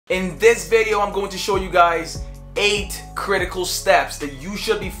In this video, I'm going to show you guys 8 critical steps that you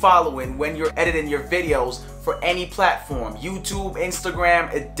should be following when you're editing your videos for any platform. YouTube,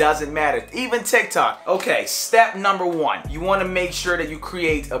 Instagram, it doesn't matter. Even TikTok. Okay, step number 1. You want to make sure that you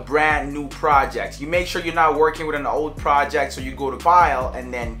create a brand new project. You make sure you're not working with an old project, so you go to File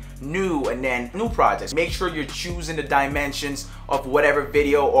and then New and then New Projects. Make sure you're choosing the dimensions of whatever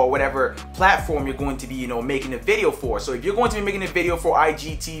video or whatever platform you're going to be, making a video for. So if you're going to be making a video for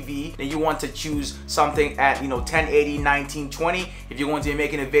IGTV, then you want to choose something at, 1080, 1920. If you're going to be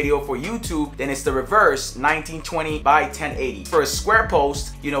making a video for YouTube, then it's the reverse, 1920 by 1080. For a square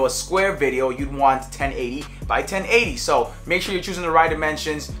post, a square video, you'd want 1080 by 1080. So make sure you're choosing the right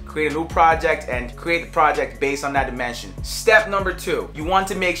dimensions, create a new project, and create the project based on that dimension. Step number 2, you want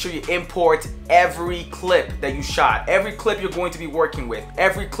to make sure you import every clip that you shot, every clip you're going to be working with,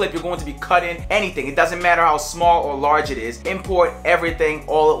 every clip you're going to be cutting, anything. It doesn't matter how small or large it is. Import everything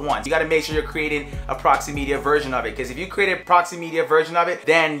all at once. You got to make sure you're creating a proxy media version of it, because if you create a proxy media version of it,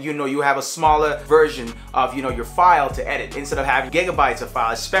 then you have a smaller version of your file to edit instead of having gigabytes of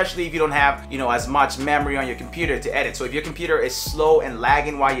file, especially if you don't have as much memory on your computer to edit. So if your computer is slow and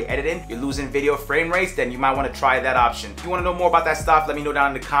lagging while you're editing, you're losing video frame rates, then you might want to try that option. If you want to know more about that stuff, let me know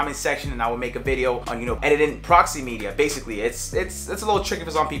down in the comment section and I will make a video on editing proxy media. Basically it's a little tricky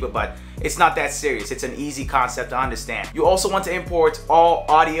for some people, but it's not that serious. It's an easy concept to understand. You also want to import all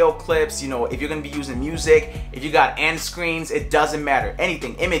audio clips. If you're going to be using music, if you got end screens, it doesn't matter.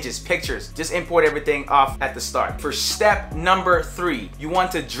 Anything, images, pictures, just import everything off at the start. For step number 3, you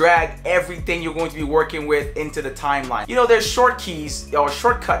want to drag everything you're going to be working with into the timeline. There's short keys or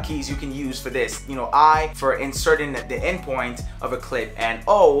shortcut keys you can use for this. I for inserting the end point of a clip, and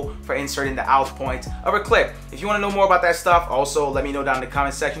O for inserting the out point of a clip. If you want to know more about that stuff, also let me know down in the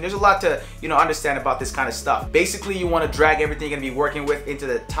comment section. There's a lot to understand about this kind of stuff. Basically, you want to drag everything you're going to be working with into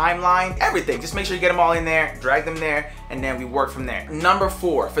the timeline. Everything. Just make sure you get them all in there, drag them there, and then we work from there. Number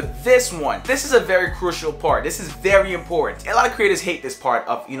 4, for this one, this is a very crucial part. This is very important. A lot of creators hate this part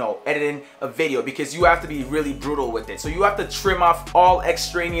of editing a video, because you have to be really brutal with it. So you have to trim off all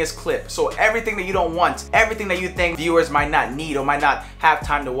extraneous clips. So everything that you don't want, everything that you think viewers might not need or might not have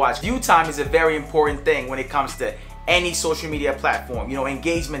time to watch. View time is a very important thing when it comes to any social media platform.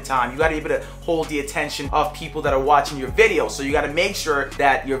 Engagement time. You got to be able to hold the attention of people that are watching your videos. So you got to make sure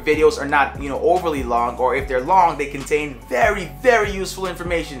that your videos are not overly long, or if they're long, they contain very, very useful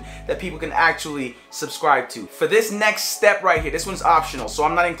information that people can actually subscribe to. For this next step right here, this one's optional, so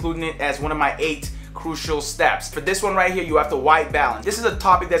I'm not including it as one of my 8 crucial steps. For this one right here, you have to white balance. This is a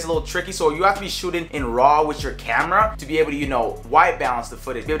topic that's a little tricky, so you have to be shooting in RAW with your camera to be able to white balance the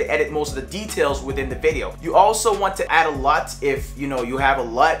footage, be able to edit most of the details within the video. You also want to add a LUT if you have a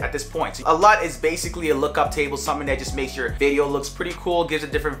LUT at this point. So a LUT is basically a lookup table, something that just makes your video looks pretty cool, gives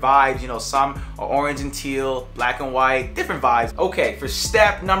it different vibes. Some are orange and teal, black and white, different vibes. Okay, for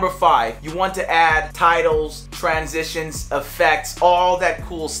step number 5, you want to add titles, transitions, effects, all that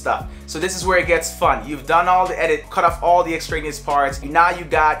cool stuff. So this is where it gets fun. You've done all the edit, cut off all the extraneous parts. Now you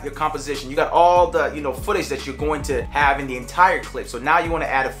got your composition. You got all the footage that you're going to have in the entire clip. So now you want to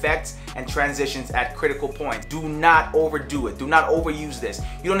add effects and transitions at critical points. Do not overdo it. Do not overuse this.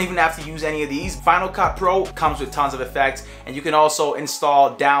 You don't even have to use any of these. Final Cut Pro comes with tons of effects, and you can also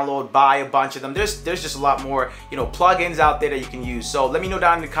install, download, buy a bunch of them. There's just a lot more plugins out there that you can use. So let me know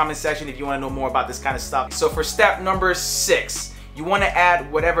down in the comment section if you want to know more about this kind of stuff. So for step number 6, you want to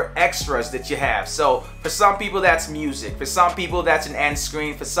add whatever extras that you have. So for some people that's music, for some people that's an end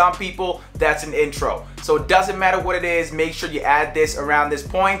screen, for some people that's an intro. So it doesn't matter what it is, make sure you add this around this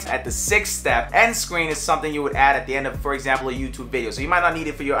point. At the 6th step, end screen is something you would add at the end of, for example, a YouTube video. So you might not need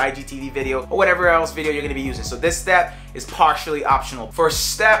it for your IGTV video or whatever else video you're going to be using. So this step is partially optional. For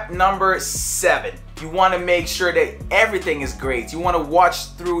step number 7, you want to make sure that everything is great. You want to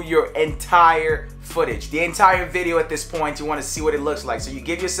watch through your entire footage, the entire video. At this point, you want to see what it looks like. So you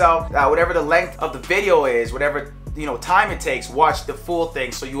give yourself whatever the length of the video is, whatever time it takes, watch the full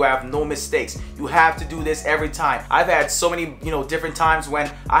thing so you have no mistakes. You have to do this every time. I've had so many different times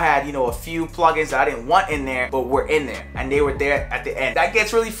when I had a few plugins that I didn't want in there but were in there, and they were there at the end. That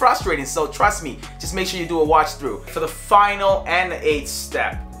gets really frustrating, so trust me, just make sure you do a watch through. For the final and the 8th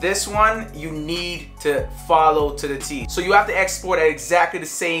step, this one you need to follow to the T. So you have to export at exactly the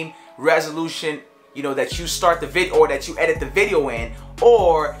same resolution that you start the video or that you edit the video in,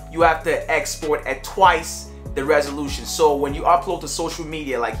 or you have to export at twice the resolution. So when you upload to social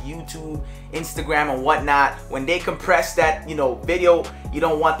media like YouTube, Instagram and whatnot, when they compress that, you know, video, you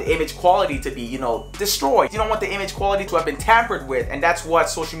don't want the image quality to be, you know, destroyed. You don't want the image quality to have been tampered with, and that's what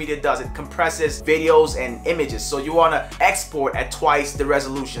social media does. It compresses videos and images. So you want to export at twice the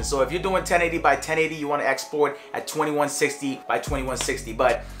resolution. So if you're doing 1080 by 1080, you want to export at 2160 by 2160.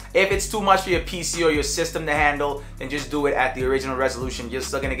 But if it's too much for your PC or your system to handle, then just do it at the original resolution. You're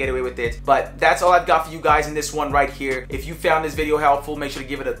still gonna get away with it. But that's all I've got for you guys in this one right here. If you found this video helpful, make sure to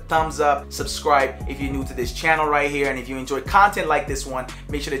give it a thumbs up. Subscribe if you're new to this channel right here. And if you enjoy content like this one,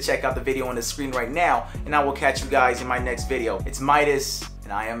 make sure to check out the video on the screen right now. And I will catch you guys in my next video. It's Midas,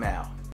 and I am out.